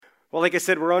Well, like I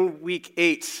said, we're on week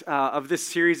 8 of this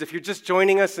series. If you're just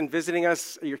joining us and visiting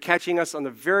us, you're catching us on the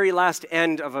very last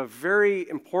end of a very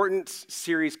important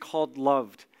series called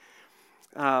Loved.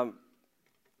 I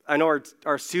know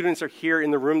our students are here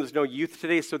in the room. There's no youth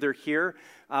today, so they're here.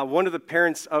 One of the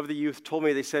parents of the youth told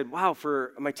me, they said, wow,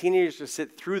 for my teenagers to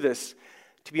sit through this,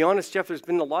 to be honest, Jeff, there's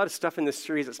been a lot of stuff in this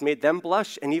series that's made them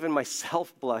blush and even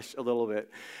myself blush a little bit.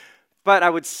 But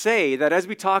I would say that as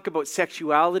we talk about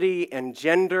sexuality and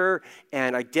gender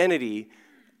and identity,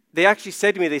 they actually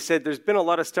said to me, they said, there's been a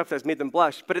lot of stuff that's made them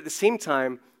blush, but at the same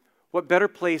time, what better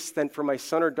place than for my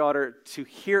son or daughter to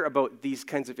hear about these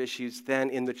kinds of issues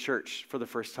than in the church for the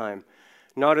first time?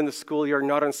 Not in the schoolyard,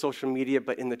 not on social media,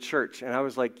 but in the church. And I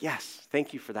was like, yes,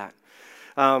 thank you for that.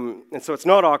 And so it's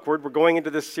not awkward. We're going into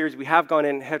this series. We have gone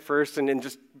in head first and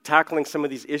just tackling some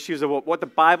of these issues of what the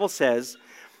Bible says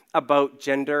about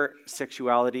gender,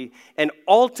 sexuality, and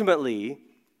ultimately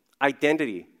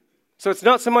identity. So it's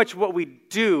not so much what we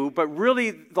do, but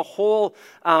really the whole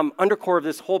undercore of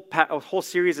this whole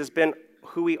series has been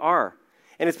who we are.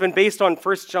 And it's been based on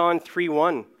 1 John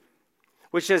 3:1,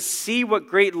 which says, "See what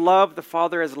great love the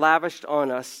Father has lavished on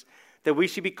us, that we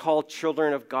should be called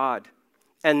children of God."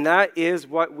 And that is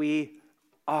what we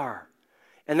are.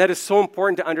 And that is so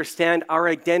important to understand our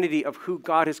identity of who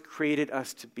God has created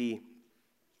us to be.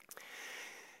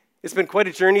 It's been quite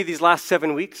a journey these last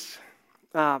 7 weeks.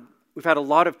 We've had a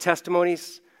lot of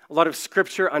testimonies, a lot of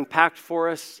scripture unpacked for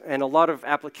us, and a lot of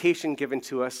application given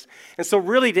to us. And so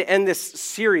really to end this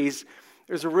series,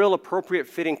 there's a real appropriate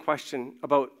fitting question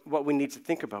about what we need to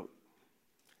think about.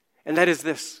 And that is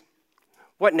this: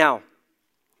 what now?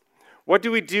 What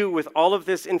do we do with all of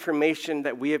this information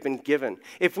that we have been given?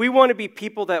 If we want to be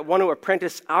people that want to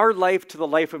apprentice our life to the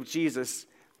life of Jesus,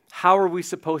 how are we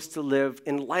supposed to live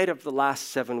in light of the last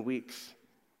 7 weeks?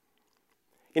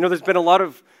 You know, there's been a lot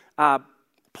of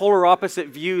polar opposite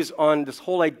views on this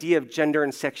whole idea of gender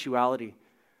and sexuality.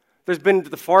 There's been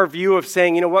the far view of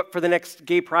saying, you know what, for the next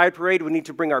gay pride parade, we need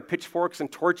to bring our pitchforks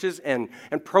and torches and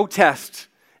protest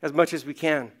as much as we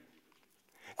can.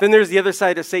 Then there's the other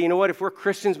side to say, you know what, if we're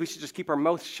Christians, we should just keep our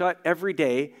mouths shut every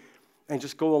day and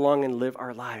just go along and live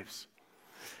our lives.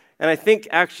 And I think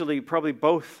actually probably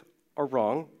both are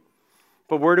wrong.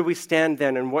 But where do we stand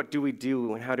then, and what do we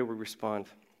do, and how do we respond?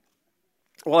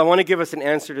 Well, I want to give us an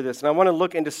answer to this, and I want to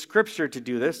look into Scripture to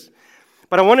do this.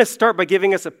 But I want to start by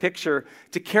giving us a picture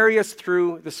to carry us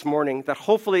through this morning, that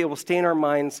hopefully it will stay in our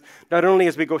minds, not only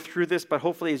as we go through this, but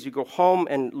hopefully as you go home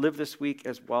and live this week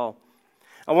as well.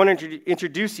 I want to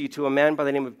introduce you to a man by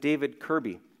the name of David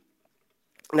Kirby.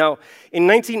 Now, in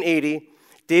 1980,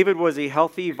 David was a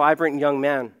healthy, vibrant young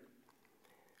man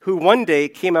who one day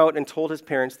came out and told his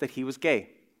parents that he was gay.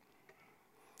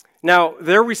 Now,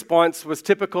 their response was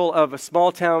typical of a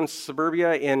small-town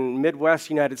suburbia in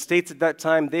Midwest United States at that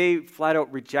time. They flat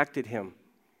out rejected him,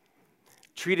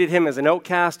 treated him as an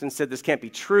outcast and said this can't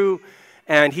be true.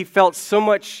 And he felt so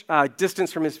much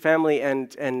distance from his family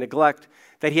and neglect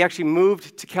that he actually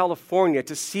moved to California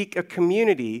to seek a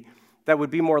community that would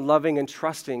be more loving and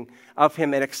trusting of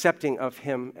him and accepting of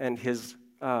him and his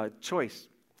choice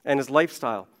and his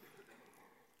lifestyle.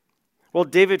 Well,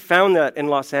 David found that in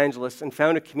Los Angeles and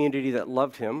found a community that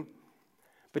loved him.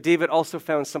 But David also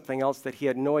found something else that he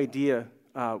had no idea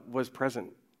was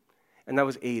present, and that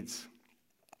was AIDS.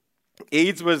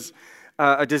 AIDS was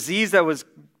a disease that was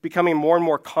becoming more and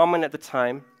more common at the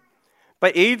time.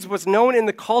 But AIDS was known in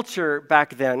the culture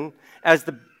back then as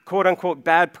the quote-unquote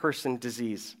bad person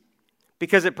disease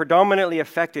because it predominantly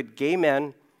affected gay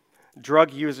men,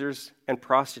 drug users, and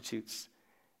prostitutes.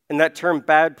 And that term,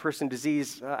 bad person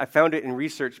disease, I found it in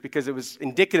research because it was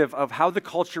indicative of how the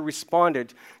culture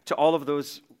responded to all of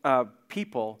those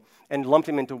people and lumped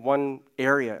them into one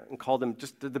area and called them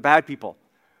just the bad people.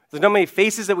 There's not many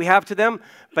faces that we have to them,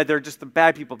 but they're just the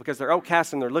bad people because they're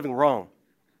outcasts and they're living wrong.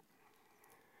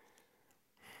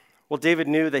 Well, David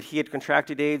knew that he had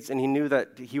contracted AIDS and he knew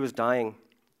that he was dying.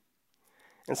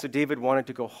 And so David wanted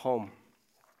to go home.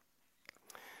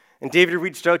 And David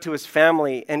reached out to his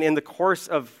family, and in the course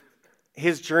of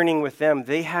his journeying with them,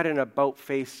 they had an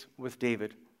about-face with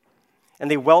David.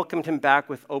 And they welcomed him back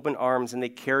with open arms, and they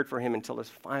cared for him until his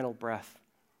final breath.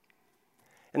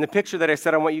 And the picture that I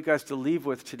said I want you guys to leave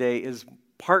with today is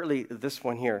partly this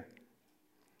one here.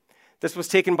 This was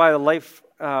taken by a Life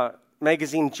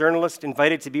magazine journalist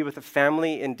invited to be with a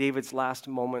family in David's last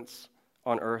moments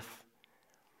on earth,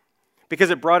 because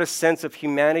it brought a sense of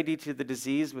humanity to the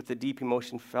disease with the deep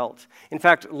emotion felt. In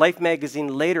fact, Life magazine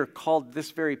later called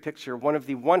this very picture one of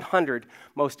the 100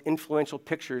 most influential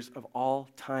pictures of all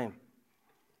time.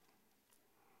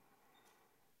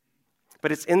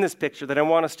 But it's in this picture that I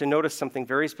want us to notice something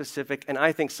very specific, and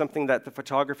I think something that the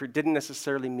photographer didn't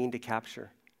necessarily mean to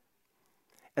capture.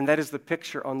 And that is the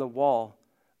picture on the wall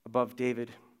above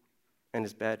David and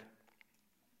his bed.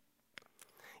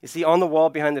 You see, on the wall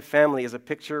behind the family is a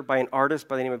picture by an artist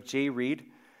by the name of J. Reed.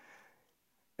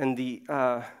 And the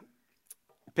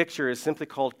picture is simply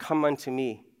called "Come Unto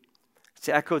Me,"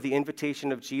 to echo the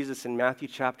invitation of Jesus in Matthew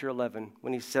chapter 11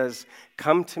 when he says,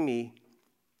 "Come to me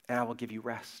and I will give you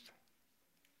rest."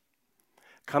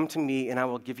 Come to me and I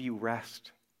will give you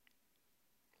rest.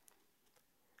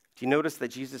 Do you notice that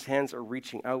Jesus' hands are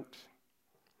reaching out?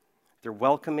 They're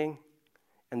welcoming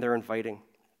and they're inviting.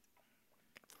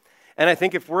 And I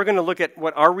think if we're going to look at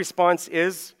what our response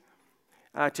is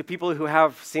to people who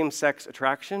have same-sex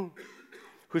attraction,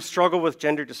 who struggle with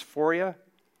gender dysphoria,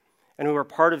 and who are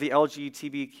part of the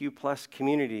LGBTQ plus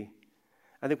community,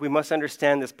 I think we must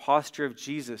understand this posture of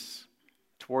Jesus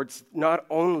towards not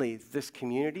only this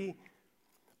community,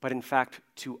 but in fact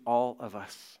to all of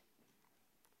us.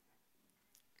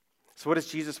 So what does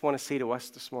Jesus want to say to us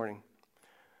this morning?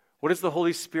 What does the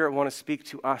Holy Spirit want to speak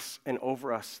to us and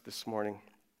over us this morning?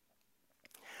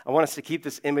 I want us to keep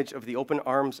this image of the open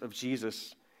arms of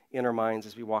Jesus in our minds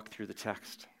as we walk through the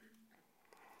text.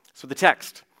 So the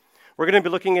text, we're going to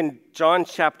be looking in John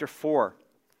chapter 4.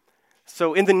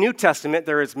 So in the New Testament,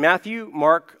 there is Matthew,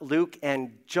 Mark, Luke,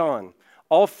 and John.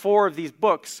 All four of these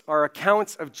books are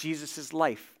accounts of Jesus'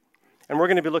 life. And we're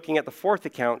going to be looking at the fourth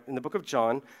account in the book of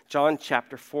John, John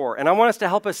chapter 4. And I want us to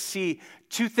help us see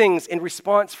two things in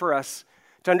response for us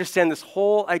to understand this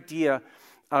whole idea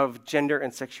of gender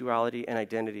and sexuality and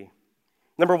identity.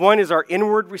 Number one is our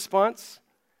inward response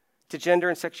to gender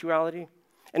and sexuality.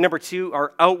 And number two,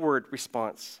 our outward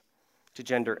response to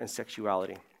gender and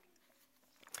sexuality.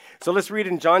 So let's read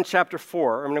in John chapter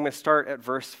 4. I'm going to start at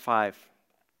verse 5.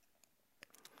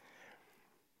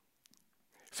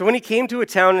 So when he came to a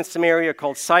town in Samaria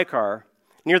called Sychar,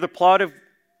 near the plot of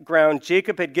ground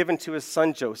Jacob had given to his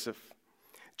son Joseph,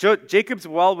 Jacob's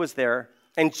well was there,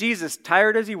 and Jesus,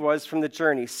 tired as he was from the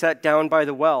journey, sat down by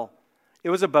the well. It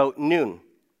was about noon.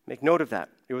 Make note of that.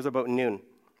 It was about noon.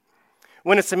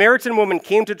 When a Samaritan woman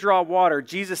came to draw water,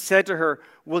 Jesus said to her,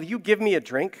 "Will you give me a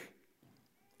drink?"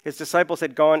 His disciples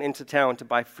had gone into town to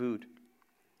buy food.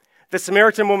 The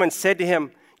Samaritan woman said to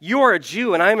him, "You are a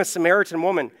Jew, and I am a Samaritan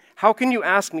woman. How can you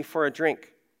ask me for a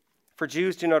drink?" For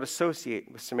Jews do not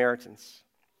associate with Samaritans.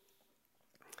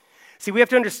 See, we have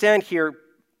to understand here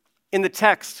in the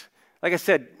text, like I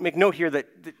said, make note here that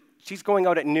she's going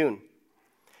out at noon.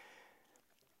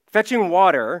 Fetching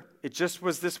water, it just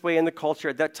was this way in the culture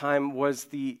at that time, was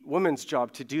the woman's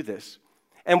job to do this.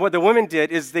 And what the women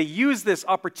did is they used this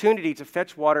opportunity to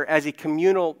fetch water as a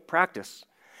communal practice.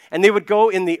 And they would go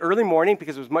in the early morning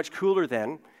because it was much cooler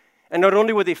then. And not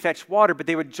only would they fetch water, but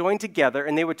they would join together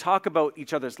and they would talk about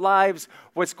each other's lives,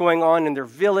 what's going on in their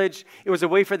village. It was a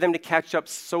way for them to catch up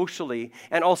socially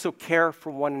and also care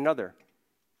for one another.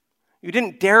 You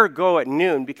didn't dare go at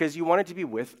noon because you wanted to be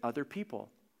with other people.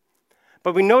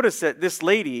 But we notice that this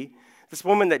lady, this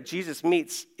woman that Jesus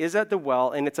meets, is at the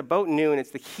well, and it's about noon.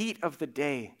 It's the heat of the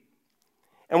day.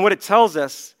 And what it tells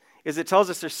us is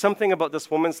there's something about this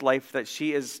woman's life that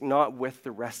she is not with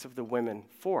the rest of the women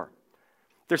for.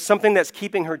 There's something that's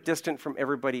keeping her distant from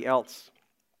everybody else.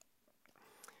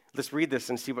 Let's read this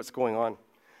and see what's going on.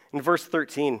 In verse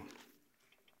 13,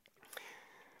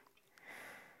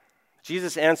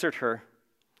 Jesus answered her,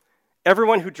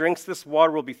 "Everyone who drinks this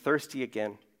water will be thirsty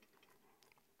again."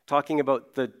 Talking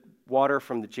about the water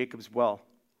from the Jacob's well.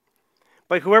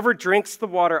 "But whoever drinks the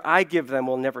water I give them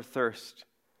will never thirst.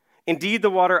 Indeed, the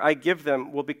water I give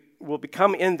them will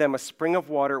become in them a spring of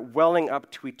water welling up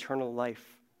to eternal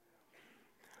life."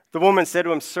 The woman said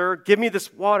to him, "Sir, give me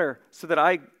this water so that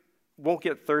I won't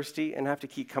get thirsty and have to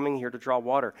keep coming here to draw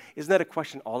water." Isn't that a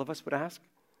question all of us would ask?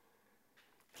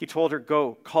 He told her,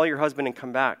 "Go, call your husband and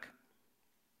come back."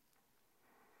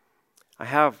 "I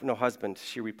have no husband,"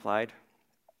 she replied.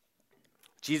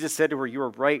 Jesus said to her, "You are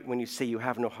right when you say you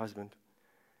have no husband.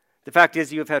 The fact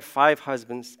is you have had 5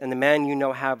 husbands, and the man you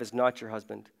now have is not your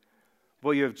husband.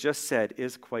 What you have just said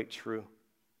is quite true."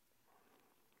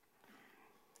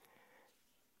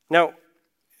 Now,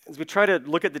 as we try to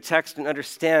look at the text and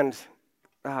understand,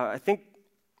 I don't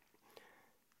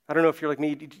know if you're like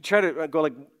me, you try to go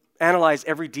analyze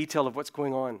every detail of what's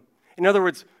going on. In other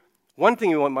words, one thing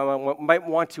you might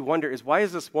want to wonder is, why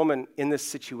is this woman in this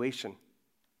situation?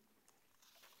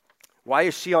 Why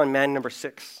is she on man number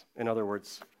 6, in other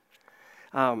words?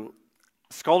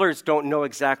 Scholars don't know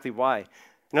exactly why.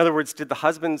 In other words, did the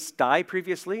husbands die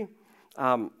previously?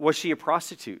 Was she a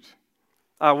prostitute?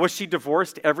 Was she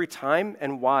divorced every time,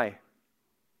 and why?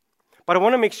 But I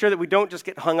want to make sure that we don't just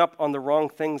get hung up on the wrong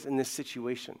things in this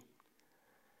situation.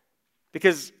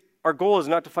 Because our goal is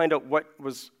not to find out what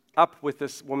was up with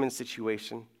this woman's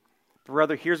situation, but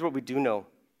rather, here's what we do know,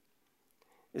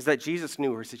 is that Jesus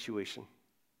knew her situation.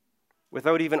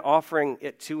 Without even offering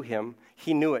it to him,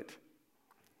 he knew it.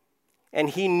 And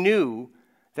he knew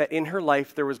that in her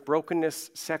life there was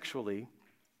brokenness sexually,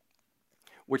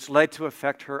 which led to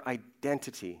affect her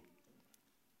identity.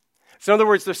 So in other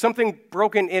words, there's something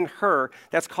broken in her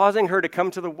that's causing her to come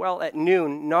to the well at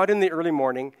noon, not in the early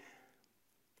morning.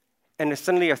 And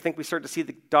suddenly I think we start to see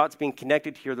the dots being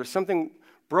connected here. There's something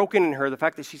broken in her, the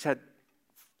fact that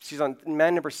she's on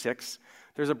man number 6.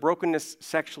 There's a brokenness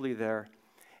sexually there.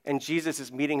 And Jesus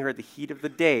is meeting her at the heat of the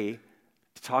day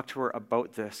to talk to her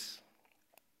about this.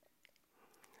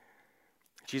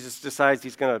 Jesus decides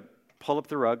he's going to pull up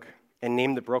the rug and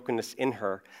name the brokenness in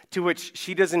her, to which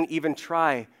she doesn't even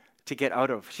try to get out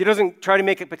of. She doesn't try to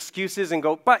make up excuses and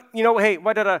go, but, hey,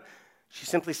 what did I... She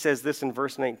simply says this in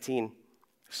verse 19,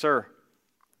 "Sir,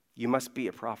 you must be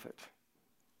a prophet."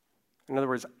 In other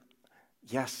words,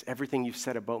 yes, everything you've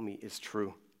said about me is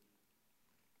true.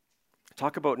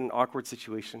 Talk about an awkward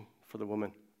situation for the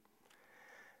woman.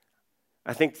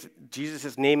 I think Jesus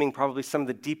is naming probably some of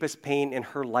the deepest pain in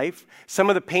her life, some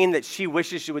of the pain that she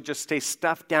wishes she would just stay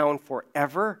stuffed down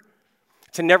forever,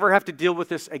 to never have to deal with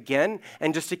this again,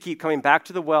 and just to keep coming back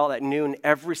to the well at noon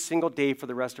every single day for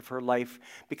the rest of her life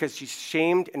because she's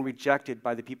shamed and rejected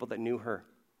by the people that knew her.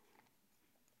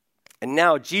 And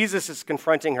now Jesus is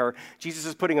confronting her. Jesus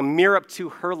is putting a mirror up to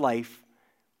her life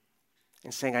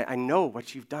and saying, I know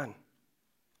what you've done.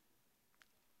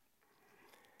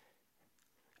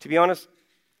 To be honest,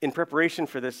 in preparation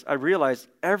for this, I realized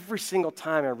every single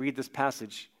time I read this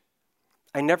passage,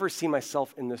 I never see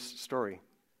myself in this story.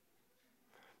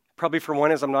 Probably for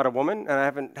one is I'm not a woman and I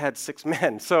haven't had 6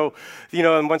 men. So,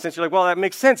 in one sense you're like, well, that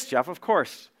makes sense, Jeff, of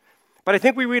course. But I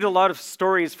think we read a lot of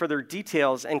stories for their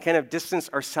details and kind of distance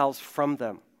ourselves from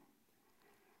them.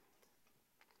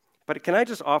 But can I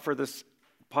just offer this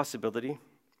possibility?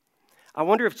 I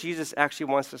wonder if Jesus actually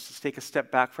wants us to take a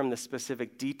step back from the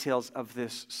specific details of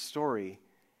this story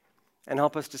and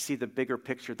help us to see the bigger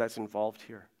picture that's involved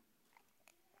here.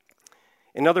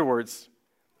 In other words,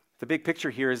 the big picture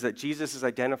here is that Jesus is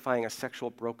identifying a sexual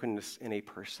brokenness in a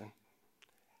person.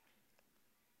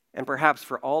 And perhaps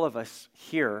for all of us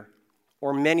here,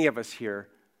 or many of us here,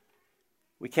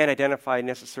 we can't identify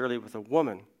necessarily with a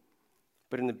woman,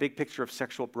 but in the big picture of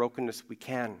sexual brokenness, we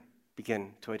can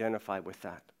begin to identify with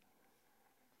that.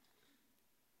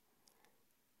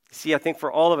 See, I think for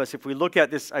all of us, if we look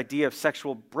at this idea of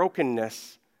sexual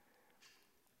brokenness,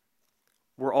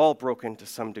 we're all broken to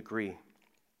some degree.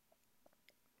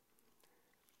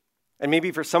 And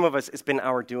maybe for some of us, it's been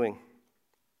our doing.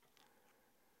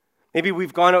 Maybe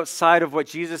we've gone outside of what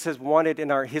Jesus has wanted in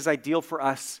his ideal for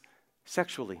us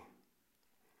sexually.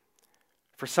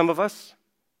 For some of us,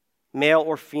 male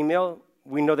or female,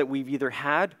 we know that we've either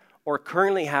had or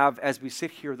currently have, as we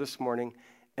sit here this morning,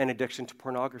 an addiction to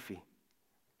pornography.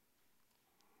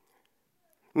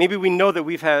 Maybe we know that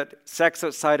we've had sex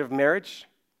outside of marriage.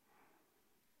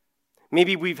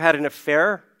 Maybe we've had an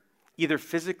affair, either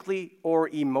physically or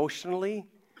emotionally,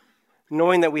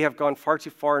 knowing that we have gone far too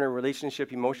far in a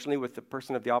relationship emotionally with the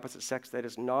person of the opposite sex that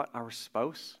is not our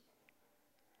spouse.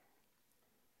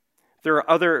 There are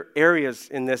other areas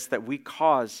in this that we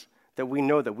cause, that we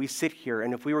know that we sit here,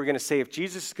 and if we were going to say, if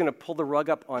Jesus is going to pull the rug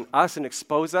up on us and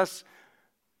expose us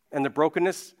and the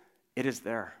brokenness, it is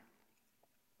there.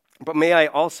 But may I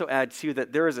also add, too,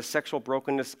 that there is a sexual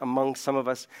brokenness among some of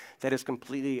us that is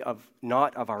completely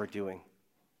not of our doing.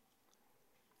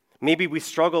 Maybe we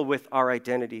struggle with our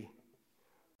identity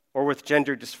or with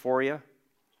gender dysphoria,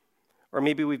 or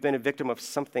maybe we've been a victim of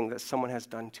something that someone has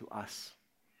done to us.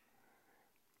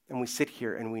 And we sit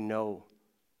here and we know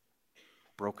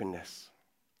brokenness.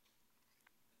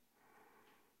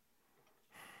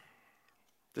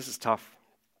 This is tough.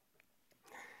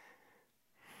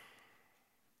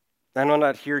 And I'm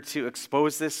not here to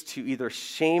expose this to either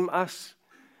shame us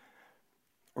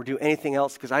or do anything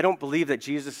else, because I don't believe that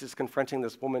Jesus is confronting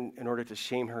this woman in order to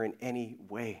shame her in any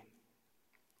way.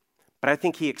 But I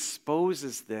think he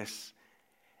exposes this,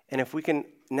 and if we can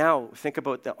now think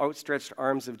about the outstretched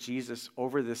arms of Jesus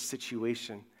over this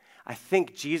situation, I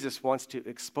think Jesus wants to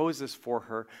expose this for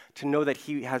her, to know that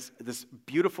he has this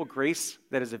beautiful grace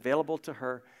that is available to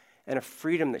her and a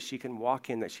freedom that she can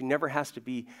walk in, that she never has to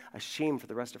be ashamed for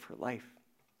the rest of her life.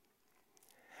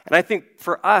 And I think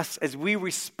for us, as we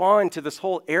respond to this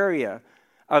whole area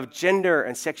of gender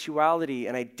and sexuality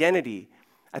and identity,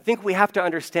 I think we have to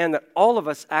understand that all of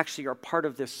us actually are part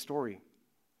of this story.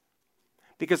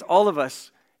 Because all of us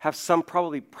have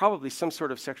probably some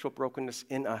sort of sexual brokenness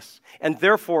in us. And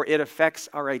therefore, it affects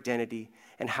our identity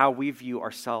and how we view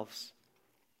ourselves.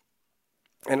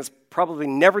 And it's probably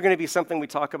never going to be something we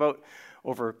talk about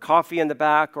over coffee in the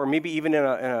back, or maybe even in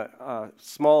a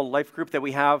small life group that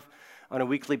we have on a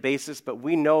weekly basis, but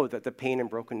we know that the pain and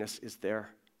brokenness is there.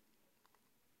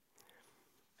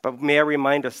 But may I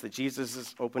remind us that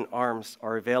Jesus' open arms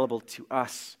are available to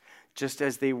us, just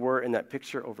as they were in that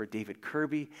picture over David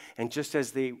Kirby, and just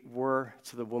as they were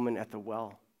to the woman at the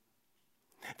well.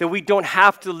 That we don't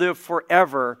have to live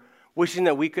forever wishing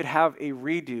that we could have a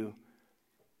redo,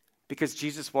 because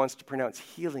Jesus wants to pronounce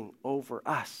healing over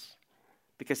us,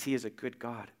 because he is a good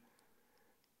God.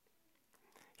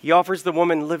 He offers the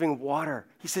woman living water.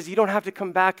 He says, you don't have to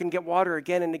come back and get water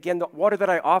again and again. The water that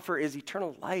I offer is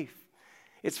eternal life.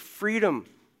 It's freedom.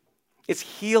 It's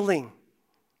healing.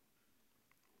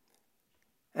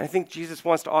 And I think Jesus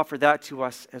wants to offer that to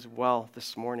us as well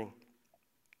this morning.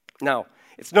 Now,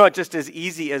 it's not just as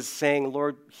easy as saying,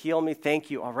 Lord, heal me, thank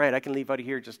you. All right, I can leave out of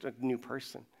here just a new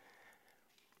person.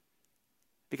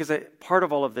 Because part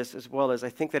of all of this as well is I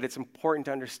think that it's important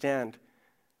to understand,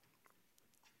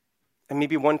 and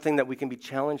maybe one thing that we can be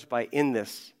challenged by in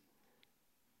this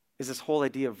is this whole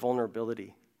idea of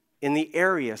vulnerability in the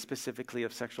area specifically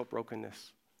of sexual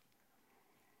brokenness.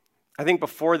 I think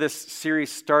before this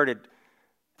series started,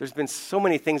 there's been so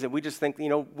many things that we just think,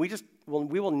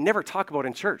 we will never talk about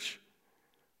in church.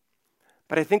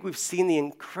 But I think we've seen the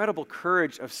incredible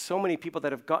courage of so many people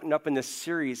that have gotten up in this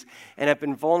series and have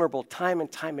been vulnerable time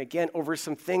and time again over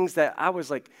some things that I was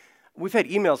like, we've had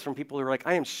emails from people who are like,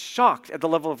 I am shocked at the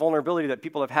level of vulnerability that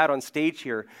people have had on stage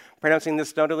here, pronouncing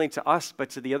this not only to us,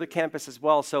 but to the other campus as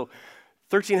well. So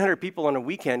 1,300 people on a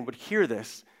weekend would hear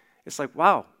this. It's like,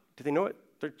 wow, do they know what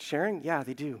they're sharing? Yeah,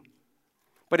 they do.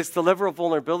 But it's the level of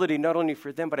vulnerability not only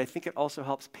for them, but I think it also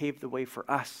helps pave the way for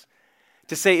us.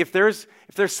 To say if there's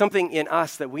something in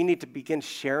us that we need to begin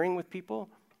sharing with people,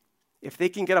 if they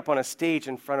can get up on a stage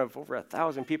in front of over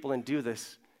 1,000 people and do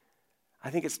this, I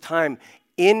think it's time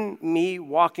in me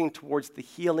walking towards the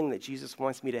healing that Jesus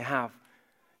wants me to have,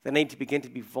 that I need to begin to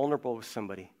be vulnerable with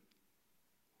somebody.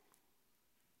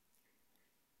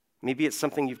 Maybe it's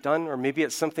something you've done, or maybe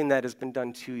it's something that has been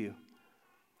done to you.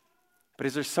 But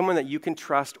is there someone that you can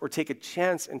trust or take a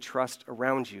chance and trust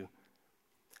around you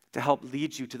to help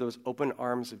lead you to those open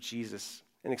arms of Jesus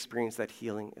and experience that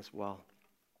healing as well?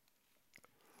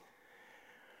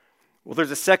 Well,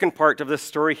 there's a second part of this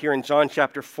story here in John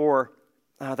chapter 4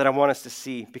 that I want us to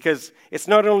see, because it's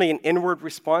not only an inward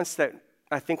response that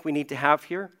I think we need to have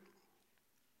here,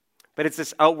 but it's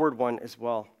this outward one as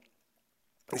well.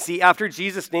 You see, after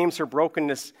Jesus names her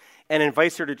brokenness and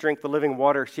invites her to drink the living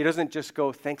water, she doesn't just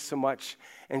go, thanks so much,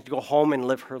 and go home and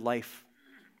live her life.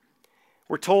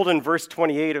 We're told in verse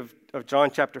 28 of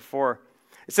John chapter 4,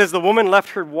 it says, the woman left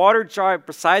her water jar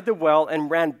beside the well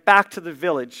and ran back to the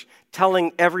village,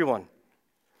 telling everyone,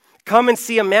 come and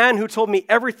see a man who told me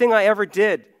everything I ever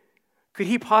did. Could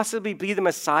he possibly be the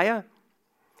Messiah?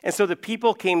 And so the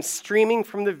people came streaming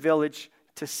from the village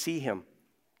to see him.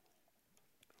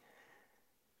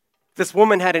 This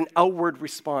woman had an outward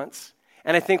response.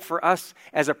 And I think for us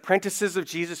as apprentices of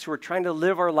Jesus who are trying to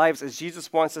live our lives as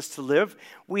Jesus wants us to live,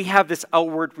 we have this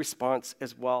outward response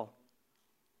as well.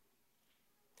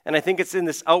 And I think it's in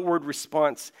this outward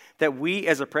response that we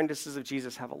as apprentices of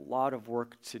Jesus have a lot of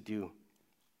work to do.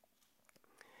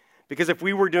 Because if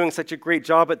we were doing such a great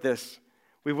job at this,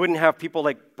 we wouldn't have people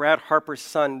like Brad Harper's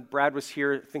son. Brad was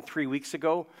here, I think, 3 weeks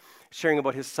ago, sharing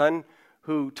about his son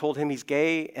who told him he's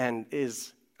gay and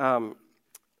is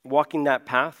walking that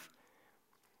path.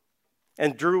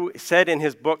 And Drew said in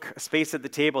his book, Space at the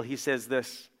Table, he says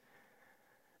this,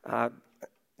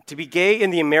 to be gay in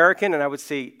the American, and I would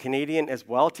say Canadian as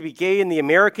well, to be gay in the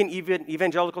American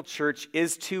evangelical church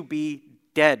is to be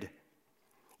dead.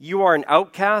 You are an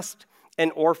outcast,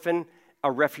 an orphan,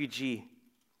 a refugee,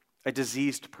 a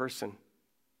diseased person.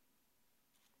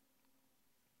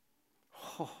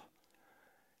 Oh.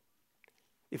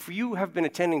 If you have been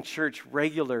attending church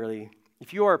regularly,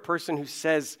 if you are a person who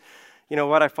says, you know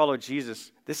what, I follow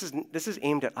Jesus, this is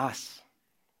aimed at us.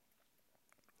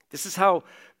 This is how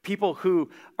people who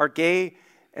are gay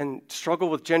and struggle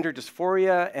with gender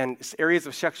dysphoria and areas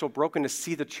of sexual brokenness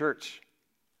see the church.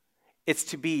 It's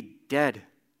to be dead.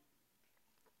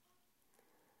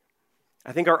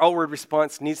 I think our outward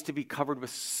response needs to be covered with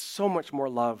so much more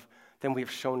love than we have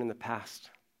shown in the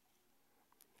past.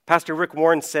 Pastor Rick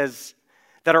Warren says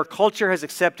that our culture has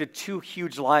accepted two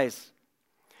huge lies.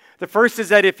 The first is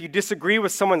that if you disagree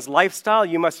with someone's lifestyle,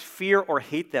 you must fear or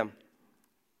hate them.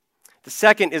 The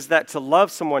second is that to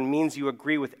love someone means you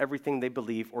agree with everything they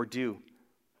believe or do.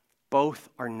 Both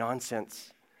are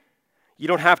nonsense. You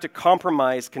don't have to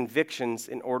compromise convictions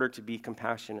in order to be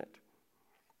compassionate.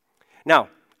 Now,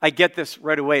 I get this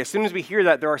right away. As soon as we hear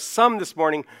that, there are some this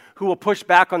morning who will push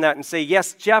back on that and say,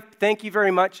 yes, Jeff, thank you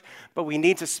very much, but we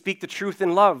need to speak the truth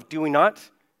in love, do we not?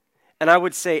 And I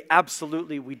would say,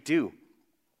 absolutely, we do.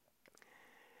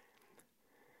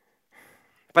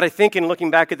 But I think in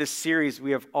looking back at this series,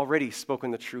 we have already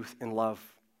spoken the truth in love.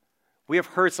 We have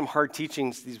heard some hard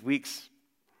teachings these weeks.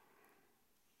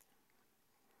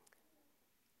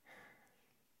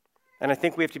 And I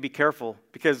think we have to be careful,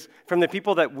 because from the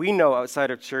people that we know outside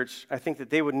of church, I think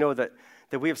that they would know that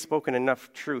we have spoken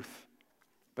enough truth,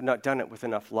 but not done it with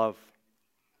enough love.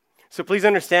 So please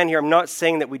understand here, I'm not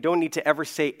saying that we don't need to ever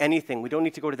say anything. We don't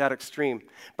need to go to that extreme.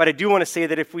 But I do want to say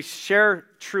that if we share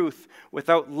truth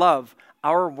without love,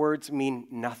 our words mean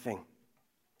nothing.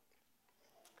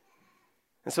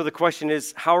 And so the question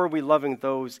is, how are we loving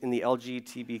those in the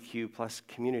LGBTQ plus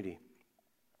community?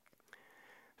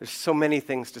 There's so many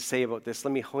things to say about this.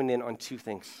 Let me hone in on two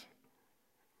things.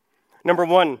 Number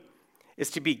one is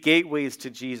to be gateways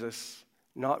to Jesus,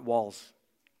 not walls.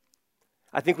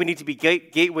 I think we need to be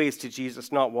gateways to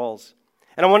Jesus, not walls.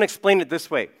 And I want to explain it this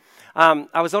way.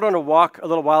 I was out on a walk a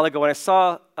little while ago, and I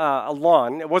saw a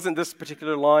lawn. It wasn't this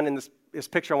particular lawn in this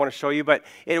picture I want to show you, but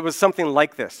it was something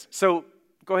like this. So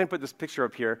go ahead and put this picture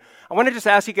up here. I want to just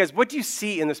ask you guys, what do you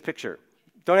see in this picture?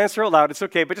 Don't answer out loud, it's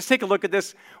okay, but just take a look at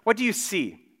this. What do you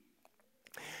see?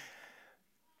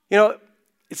 You know,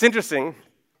 it's interesting,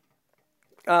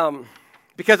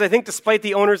 because I think despite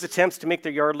the owner's attempts to make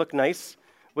their yard look nice,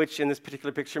 which in this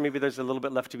particular picture, maybe there's a little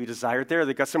bit left to be desired there,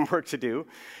 they've got some work to do,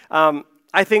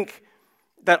 I think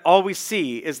that all we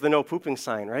see is the no pooping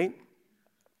sign, right?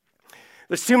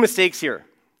 There's two mistakes here.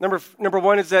 Number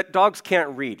one is that dogs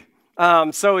can't read.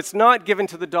 So it's not given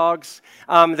to the dogs.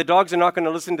 The dogs are not going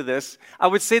to listen to this. I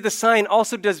would say the sign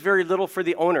also does very little for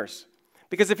the owners.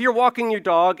 Because if you're walking your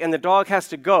dog and the dog has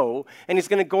to go, and he's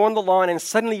going to go on the lawn, and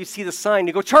suddenly you see the sign,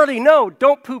 you go, Charlie, no,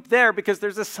 don't poop there because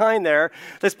there's a sign there.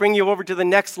 Let's bring you over to the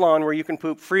next lawn where you can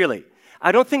poop freely.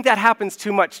 I don't think that happens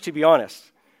too much, to be honest.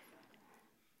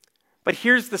 But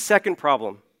here's the second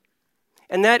problem,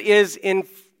 and that is in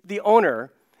the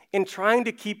owner, in trying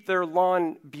to keep their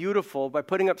lawn beautiful by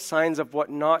putting up signs of what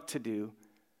not to do,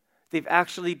 they've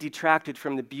actually detracted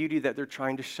from the beauty that they're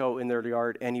trying to show in their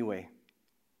yard anyway.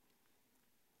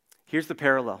 Here's the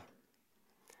parallel.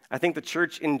 I think the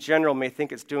church in general may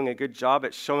think it's doing a good job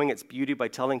at showing its beauty by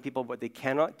telling people what they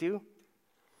cannot do.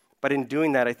 But in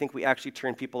doing that, I think we actually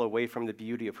turn people away from the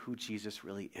beauty of who Jesus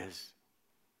really is.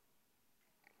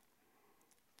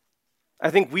 I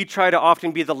think we try to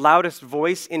often be the loudest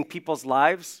voice in people's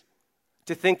lives,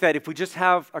 to think that if we just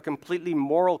have a completely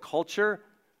moral culture,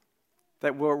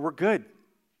 that we're good.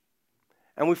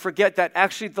 And we forget that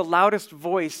actually the loudest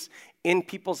voice in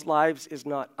people's lives is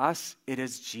not us, it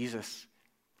is Jesus.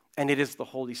 And it is the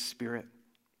Holy Spirit.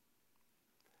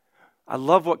 I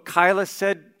love what Kyla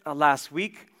said last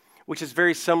week, which is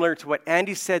very similar to what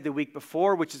Andy said the week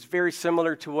before, which is very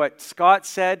similar to what Scott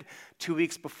said 2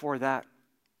 weeks before that.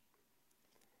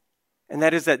 And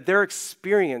that is that their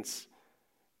experience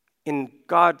in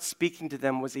God speaking to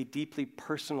them was a deeply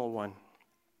personal one.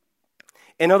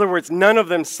 In other words, none of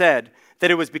them said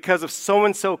that it was because of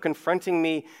so-and-so confronting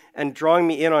me and drawing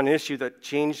me in on an issue that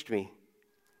changed me,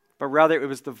 but rather it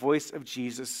was the voice of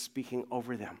Jesus speaking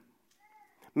over them.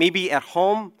 Maybe at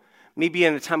home, maybe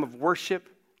in a time of worship,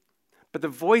 but the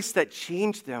voice that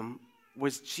changed them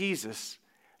was Jesus,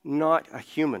 not a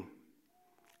human.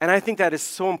 And I think that is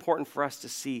so important for us to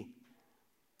see.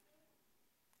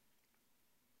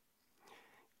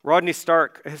 Rodney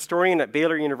Stark, a historian at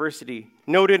Baylor University,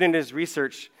 noted in his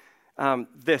research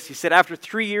this. He said, after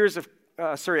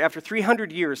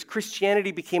 300 years,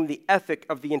 Christianity became the ethic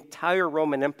of the entire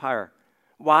Roman Empire.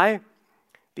 Why?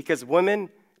 Because women,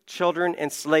 children,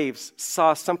 and slaves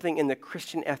saw something in the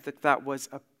Christian ethic that was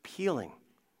appealing.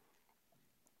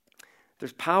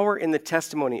 There's power in the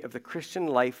testimony of the Christian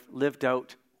life lived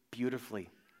out beautifully.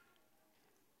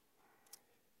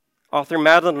 Author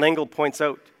Madeleine L'Engle points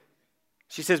out,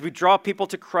 she says, we draw people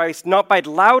to Christ not by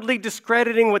loudly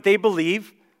discrediting what they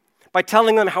believe, by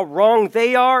telling them how wrong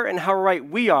they are and how right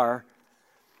we are,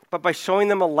 but by showing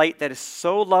them a light that is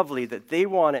so lovely that they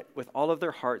want it with all of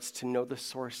their hearts to know the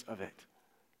source of it.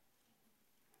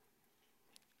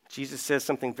 Jesus says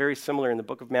something very similar in the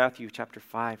book of Matthew, chapter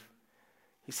 5.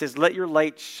 He says, let your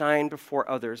light shine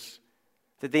before others,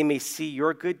 that they may see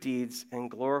your good deeds and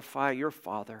glorify your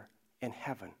Father in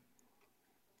heaven.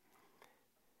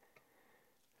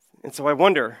 And so I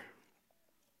wonder,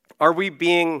 Are we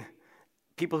being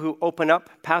people who open up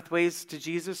pathways to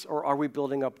Jesus, or are we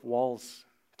building up walls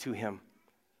to him?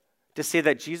 To say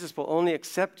that Jesus will only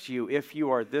accept you if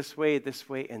you are this way,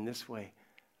 and this way.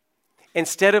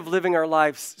 Instead of living our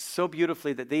lives so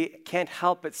beautifully that they can't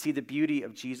help but see the beauty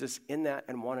of Jesus in that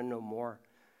and want to know more.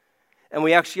 And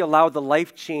we actually allow the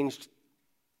life-changed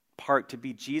part to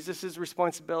be Jesus'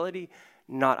 responsibility,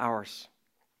 not ours.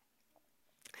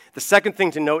 The second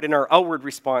thing to note in our outward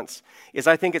response is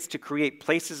I think it's to create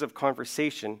places of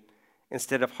conversation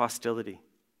instead of hostility.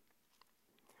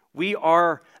 We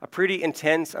are a pretty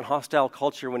intense and hostile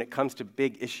culture when it comes to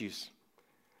big issues.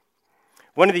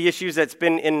 One of the issues that's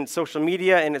been in social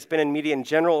media and it's been in media in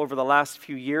general over the last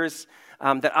few years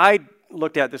that I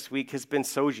looked at this week has been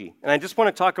Soji. And I just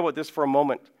want to talk about this for a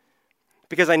moment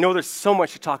because I know there's so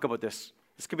much to talk about this.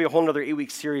 This could be a whole other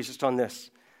 8-week series just on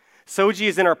this. Soji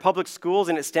is in our public schools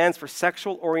and it stands for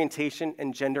sexual orientation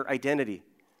and gender identity.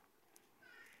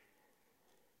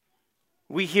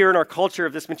 We hear in our culture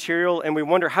of this material and we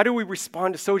wonder, how do we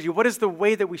respond to Soji? What is the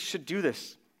way that we should do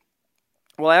this?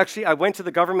 Well, actually, I went to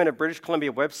the Government of British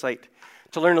Columbia website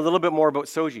to learn a little bit more about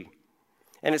Soji.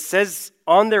 And it says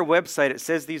on their website, it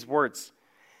says these words.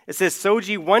 It says,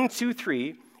 Soji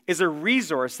 123 is a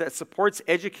resource that supports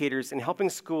educators in helping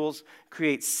schools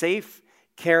create safe,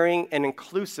 caring, and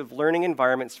inclusive learning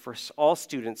environments for all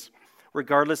students,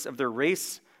 regardless of their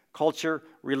race, culture,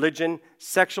 religion,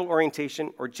 sexual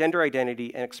orientation, or gender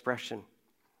identity and expression.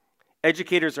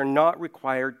 Educators are not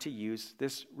required to use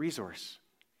this resource.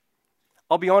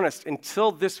 I'll be honest,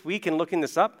 until this week and looking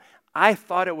this up, I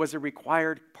thought it was a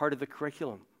required part of the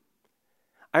curriculum.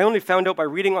 I only found out by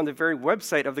reading on the very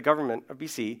website of the government of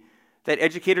BC that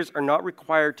educators are not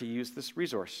required to use this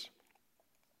resource.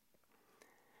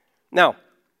 Now,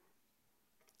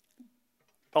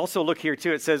 also look here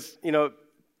too, it says,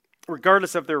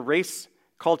 regardless of their race,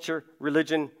 culture,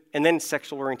 religion, and then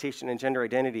sexual orientation and gender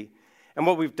identity. And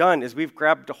what we've done is we've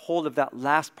grabbed a hold of that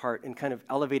last part and kind of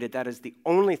elevated that as the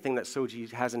only thing that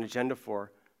Soji has an agenda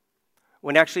for,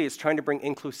 when actually it's trying to bring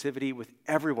inclusivity with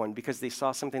everyone because they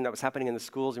saw something that was happening in the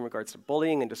schools in regards to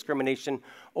bullying and discrimination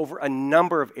over a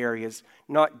number of areas,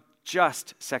 not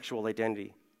just sexual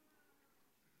identity.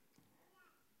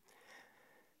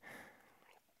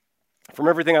 From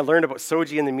everything I learned about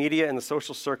Soji in the media and the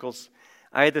social circles,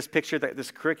 I had this picture that this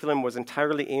curriculum was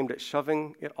entirely aimed at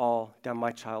shoving it all down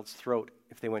my child's throat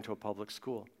if they went to a public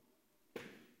school.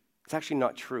 It's actually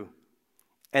not true.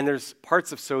 And there's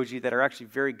parts of Soji that are actually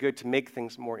very good to make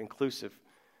things more inclusive.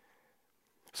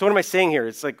 So what am I saying here?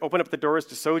 It's like open up the doors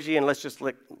to Soji and let's just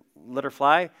let her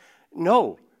fly?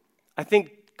 No. I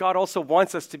think God also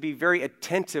wants us to be very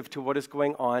attentive to what is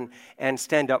going on and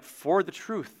stand up for the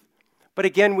truth. But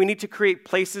again, we need to create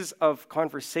places of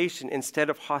conversation instead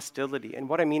of hostility. And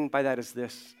what I mean by that is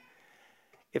this.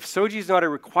 If Soji is not a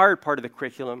required part of the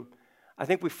curriculum, I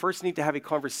think we first need to have a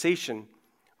conversation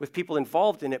with people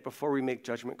involved in it before we make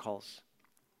judgment calls.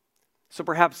 So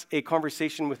perhaps a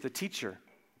conversation with the teacher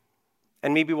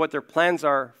and maybe what their plans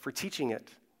are for teaching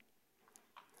it.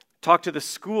 Talk to the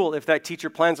school if that teacher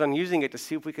plans on using it to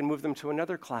see if we can move them to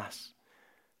another class.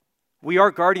 We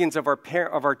are guardians of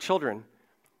our children.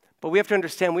 But we have to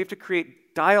understand, we have to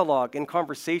create dialogue and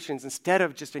conversations instead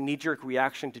of just a knee-jerk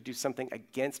reaction to do something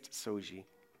against Soji.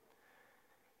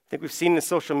 I think we've seen in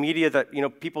social media that,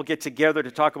 people get together to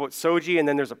talk about Soji, and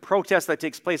then there's a protest that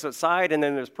takes place outside, and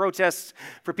then there's protests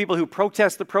for people who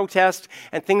protest the protest,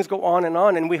 and things go on,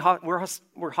 and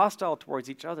we're hostile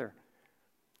towards each other.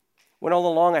 When all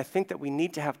along, I think that we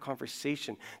need to have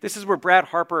conversation. This is where Brad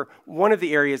Harper, one of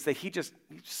the areas that he's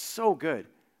so good.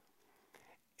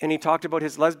 And he talked about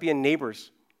his lesbian neighbors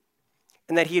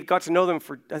and that he had got to know them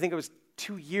for, I think it was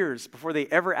 2 years before they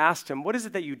ever asked him, what is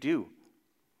it that you do?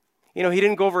 He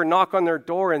didn't go over and knock on their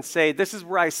door and say, this is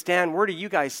where I stand. Where do you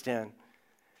guys stand?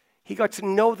 He got to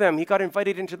know them. He got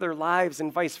invited into their lives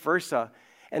and vice versa.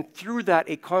 And through that,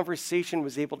 a conversation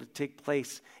was able to take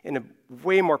place in a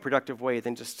way more productive way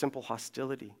than just simple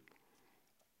hostility.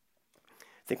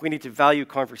 I think we need to value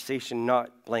conversation,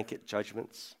 not blanket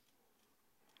judgments.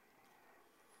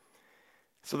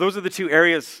 So those are the two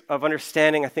areas of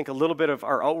understanding, I think, a little bit of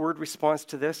our outward response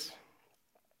to this.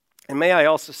 And may I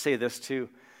also say this too,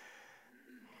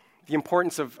 the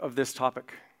importance of this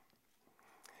topic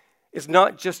is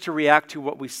not just to react to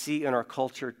what we see in our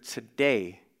culture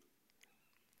today,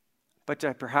 but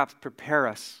to perhaps prepare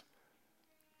us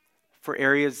for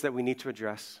areas that we need to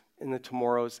address in the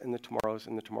tomorrows and the tomorrows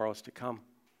and the tomorrows to come.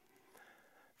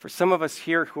 For some of us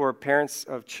here who are parents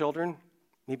of children,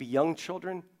 maybe young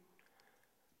children,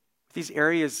 these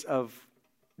areas of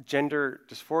gender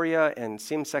dysphoria and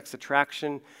same-sex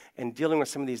attraction and dealing with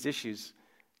some of these issues,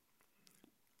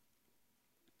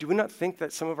 do we not think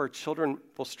that some of our children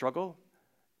will struggle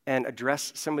and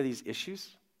address some of these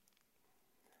issues?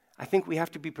 I think we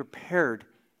have to be prepared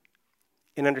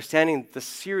in understanding the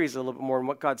series a little bit more and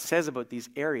what God says about these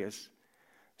areas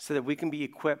so that we can be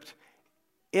equipped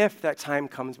if that time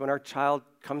comes when our child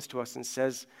comes to us and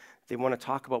says they want to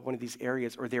talk about one of these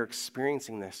areas or they're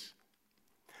experiencing this.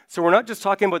 So we're not just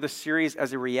talking about the series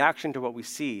as a reaction to what we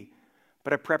see,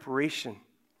 but a preparation.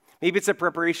 Maybe it's a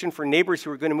preparation for neighbors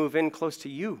who are going to move in close to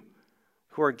you,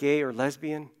 who are gay or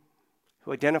lesbian,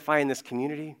 who identify in this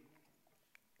community.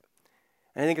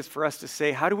 And I think it's for us to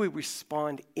say, how do we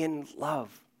respond in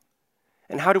love?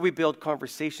 And how do we build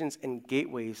conversations and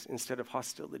gateways instead of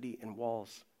hostility and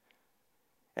walls?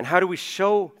 And how do we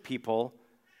show people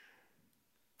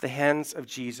the hands of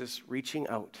Jesus reaching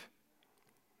out?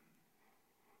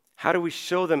 How do we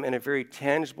show them in a very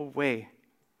tangible way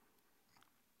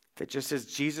that just as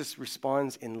Jesus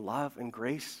responds in love and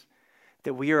grace,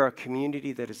 that we are a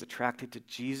community that is attracted to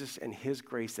Jesus and his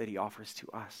grace that he offers to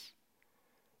us?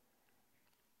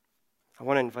 I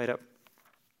want to invite up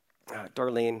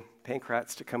Darlene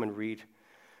Pankratz to come and read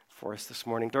for us this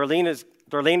morning. Darlene is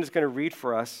going to read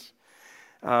for us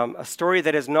a story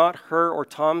that is not her or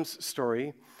Tom's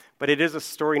story, but it is a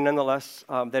story nonetheless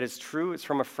that is true. It's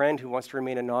from a friend who wants to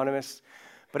remain anonymous,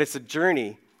 but it's a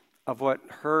journey of what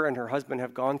her and her husband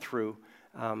have gone through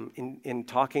in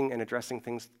talking and addressing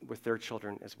things with their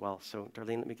children as well. So,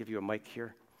 Darlene, let me give you a mic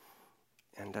here,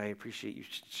 and I appreciate you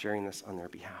sharing this on their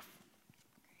behalf.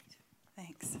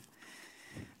 Thanks.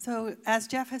 So, as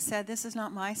Jeff has said, this is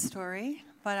not my story,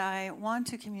 but I want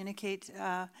to communicate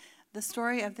the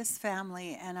story of this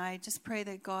family, and I just pray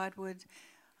that God would,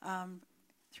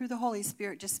 through the Holy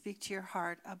Spirit, just speak to your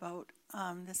heart about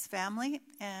this family,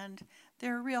 and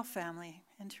they're a real family,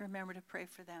 and to remember to pray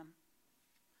for them.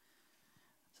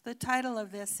 So the title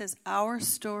of this is Our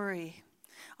Story.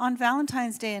 On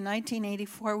Valentine's Day in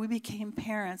 1984, we became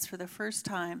parents for the first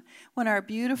time when our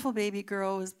beautiful baby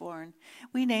girl was born.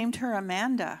 We named her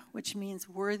Amanda, which means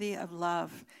worthy of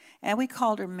love, and we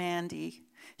called her Mandy.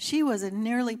 She was a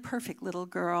nearly perfect little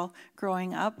girl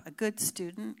growing up, a good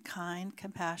student, kind,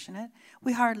 compassionate.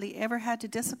 We hardly ever had to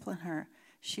discipline her.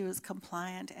 She was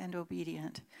compliant and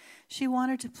obedient. She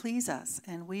wanted to please us,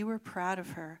 and we were proud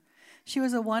of her. She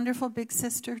was a wonderful big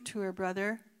sister to her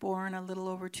brother, born a little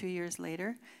over 2 years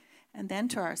later. And then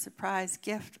to our surprise,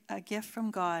 a gift from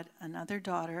God, another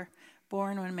daughter,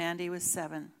 born when Mandy was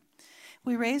 7.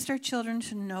 We raised our children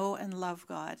to know and love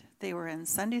God. They were in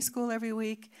Sunday school every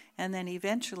week, and then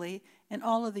eventually in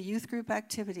all of the youth group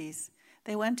activities.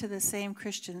 They went to the same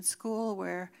Christian school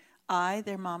where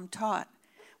their mom, taught.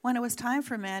 When it was time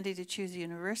for Mandy to choose a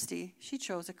university, she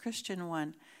chose a Christian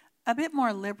one, a bit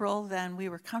more liberal than we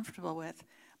were comfortable with,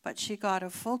 but she got a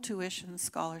full tuition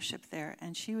scholarship there,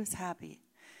 and she was happy.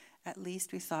 At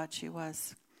least we thought she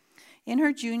was. In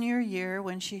her junior year,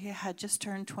 when she had just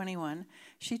turned 21,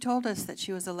 she told us that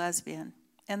she was a lesbian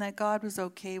and that God was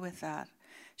okay with that.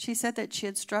 She said that she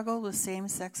had struggled with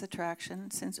same-sex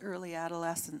attraction since early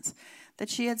adolescence, that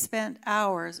she had spent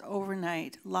hours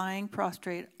overnight lying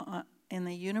prostrate in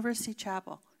the university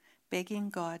chapel,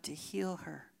 begging God to heal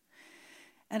her.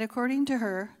 And according to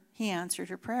her, he answered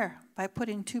her prayer by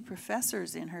putting 2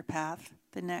 professors in her path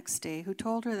the next day who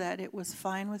told her that it was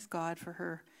fine with God for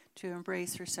her to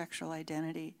embrace her sexual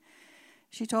identity.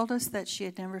 She told us that she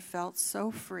had never felt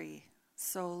so free,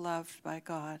 so loved by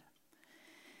God.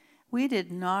 We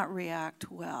did not react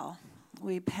well.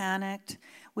 We panicked.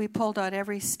 We pulled out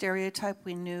every stereotype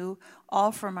we knew,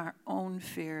 all from our own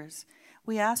fears.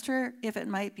 We asked her if it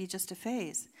might be just a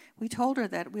phase. We told her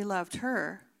that we loved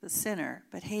her, the sinner,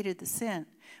 but hated the sin.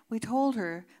 We told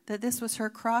her that this was her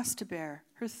cross to bear,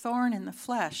 her thorn in the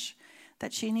flesh,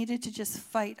 that she needed to just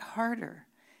fight harder.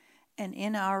 And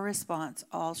in our response,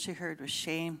 all she heard was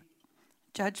shame,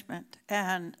 judgment,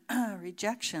 and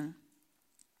rejection.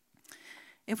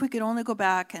 If we could only go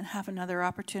back and have another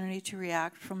opportunity to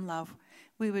react from love,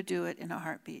 we would do it in a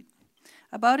heartbeat.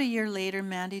 About a year later,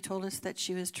 Mandy told us that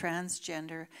she was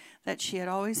transgender, that she had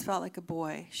always felt like a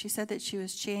boy. She said that she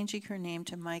was changing her name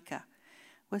to Micah,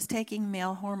 was taking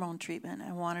male hormone treatment,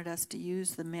 and wanted us to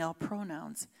use the male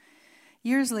pronouns.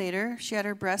 Years later, she had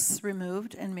her breasts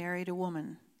removed and married a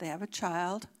woman. They have a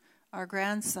child, our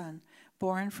grandson,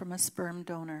 born from a sperm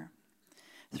donor.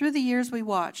 Through the years we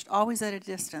watched, always at a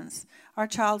distance, our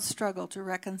child struggle to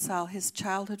reconcile his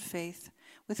childhood faith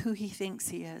with who he thinks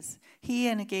he is. He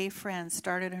and a gay friend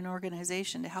started an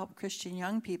organization to help Christian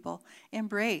young people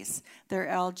embrace their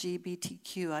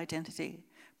LGBTQ identity.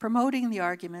 promoting the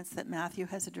arguments that Matthew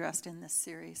has addressed in this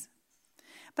series.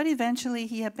 But eventually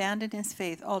he abandoned his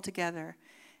faith altogether,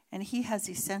 and he has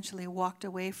essentially walked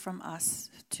away from us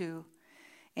too.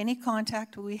 Any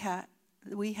contact we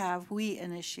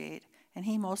initiate, and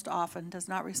he most often does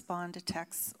not respond to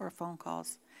texts or phone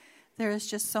calls. There is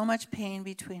just so much pain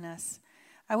between us.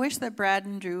 I wish that Brad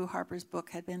and Drew Harper's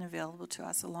book had been available to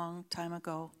us a long time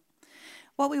ago.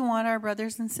 What we want our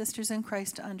brothers and sisters in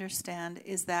Christ to understand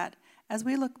is that as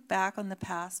we look back on the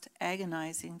past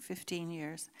agonizing 15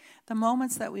 years, the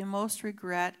moments that we most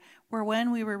regret were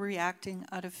when we were reacting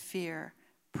out of fear,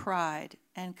 pride,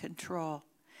 and control.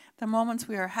 The moments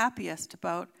we are happiest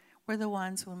about were the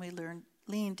ones when we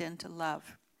leaned into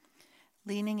love.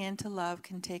 Leaning into love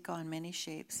can take on many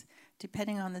shapes,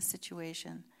 depending on the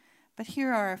situation. But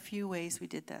here are a few ways we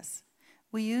did this.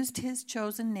 We used his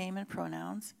chosen name and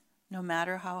pronouns, no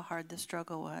matter how hard the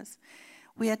struggle was.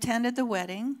 We attended the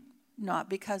wedding, not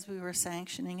because we were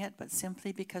sanctioning it, but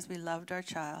simply because we loved our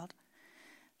child.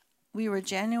 We were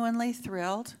genuinely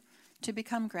thrilled to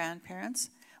become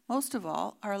grandparents. Most of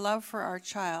all, our love for our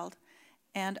child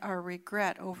and our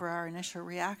regret over our initial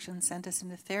reaction sent us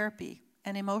into therapy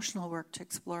and emotional work to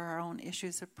explore our own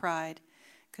issues of pride,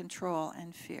 control,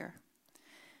 and fear.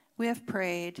 We have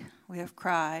prayed, we have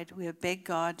cried, we have begged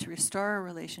God to restore our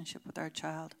relationship with our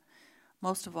child.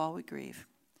 Most of all, we grieve.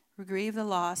 We grieve the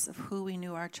loss of who we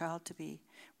knew our child to be.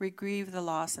 We grieve the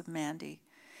loss of Mandy.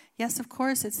 Yes, of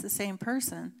course, it's the same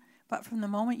person, but from the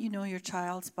moment you know your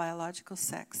child's biological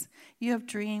sex, you have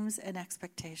dreams and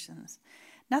expectations.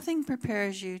 Nothing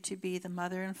prepares you to be the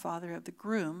mother and father of the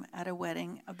groom at a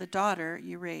wedding of the daughter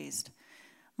you raised.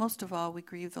 Most of all, we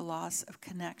grieve the loss of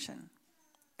connection,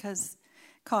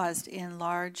 caused in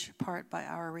large part by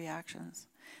our reactions.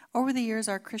 Over the years,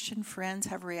 our Christian friends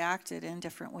have reacted in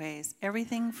different ways.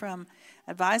 Everything from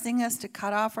advising us to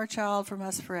cut off our child from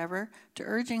us forever, to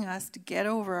urging us to get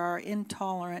over our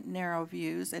intolerant, narrow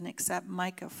views and accept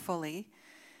Micah fully.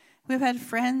 We've had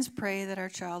friends pray that our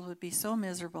child would be so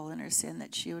miserable in her sin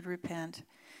that she would repent.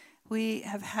 We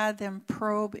have had them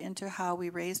probe into how we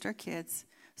raised our kids,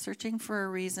 searching for a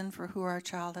reason for who our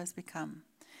child has become.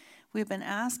 We've been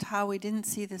asked how we didn't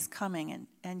see this coming,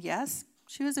 and yes,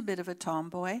 she was a bit of a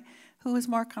tomboy who was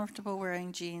more comfortable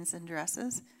wearing jeans and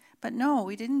dresses. But no,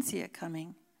 we didn't see it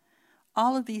coming.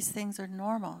 All of these things are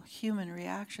normal human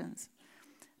reactions,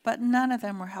 but none of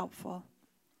them were helpful.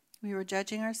 We were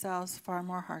judging ourselves far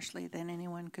more harshly than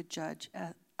anyone could judge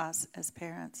us as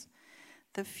parents.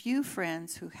 The few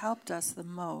friends who helped us the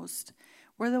most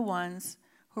were the ones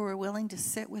who were willing to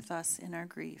sit with us in our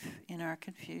grief, in our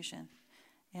confusion,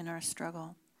 in our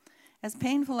struggle. As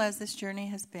painful as this journey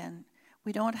has been,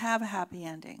 we don't have a happy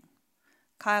ending.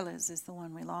 Kyla's is the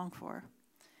one we long for.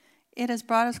 It has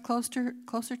brought us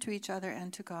closer to each other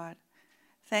and to God.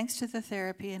 Thanks to the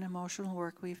therapy and emotional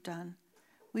work we've done,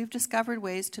 we've discovered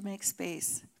ways to make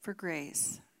space for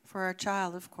grace, for our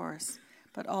child, of course,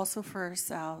 but also for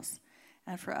ourselves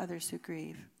and for others who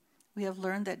grieve. We have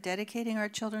learned that dedicating our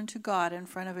children to God in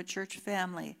front of a church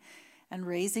family and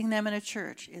raising them in a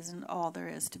church isn't all there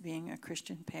is to being a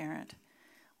Christian parent.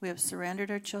 We have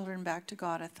surrendered our children back to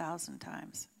God 1,000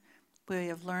 times. We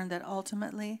have learned that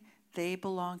ultimately they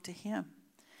belong to Him,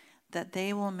 that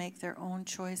they will make their own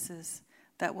choices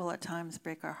that will at times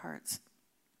break our hearts.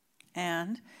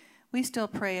 And we still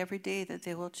pray every day that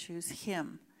they will choose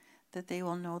Him, that they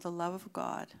will know the love of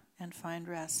God and find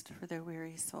rest for their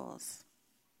weary souls.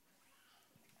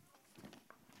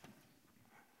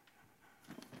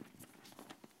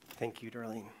 Thank you,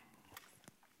 Darlene.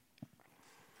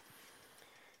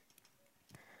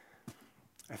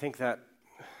 I think that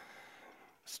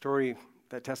story,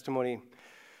 that testimony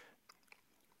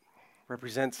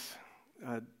represents,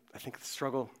 the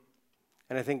struggle.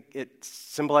 And I think it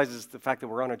symbolizes the fact that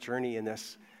we're on a journey in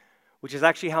this, which is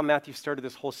actually how Matthew started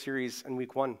this whole series in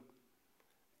week 1,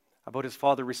 about his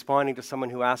father responding to someone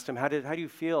who asked him, how do you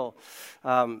feel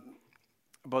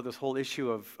about this whole issue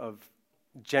of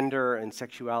gender and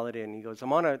sexuality? And he goes,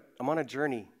 I'm on a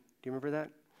journey. Do you remember that?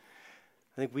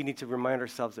 I think we need to remind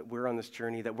ourselves that we're on this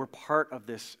journey, that we're part of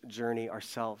this journey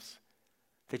ourselves,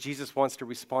 that Jesus wants to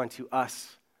respond to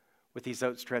us with these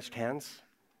outstretched hands,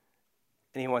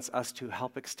 and He wants us to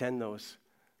help extend those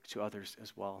to others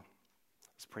as well.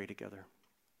 Let's pray together.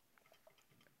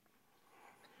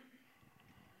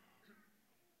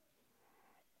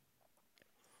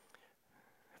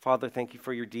 Father, thank you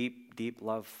for your deep, deep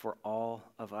love for all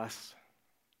of us.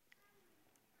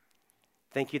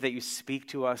 Thank you that you speak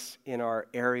to us in our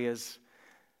areas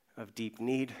of deep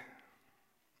need,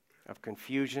 of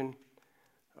confusion,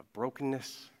 of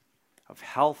brokenness, of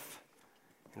health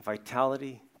and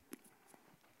vitality.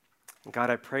 And God,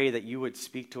 I pray that you would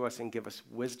speak to us and give us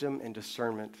wisdom and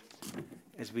discernment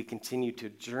as we continue to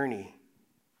journey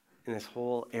in this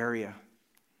whole area.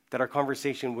 That our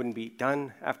conversation wouldn't be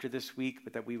done after this week,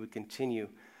 but that we would continue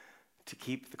to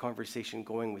keep the conversation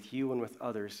going with you and with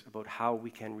others about how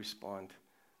we can respond.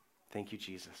 Thank you,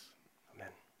 Jesus.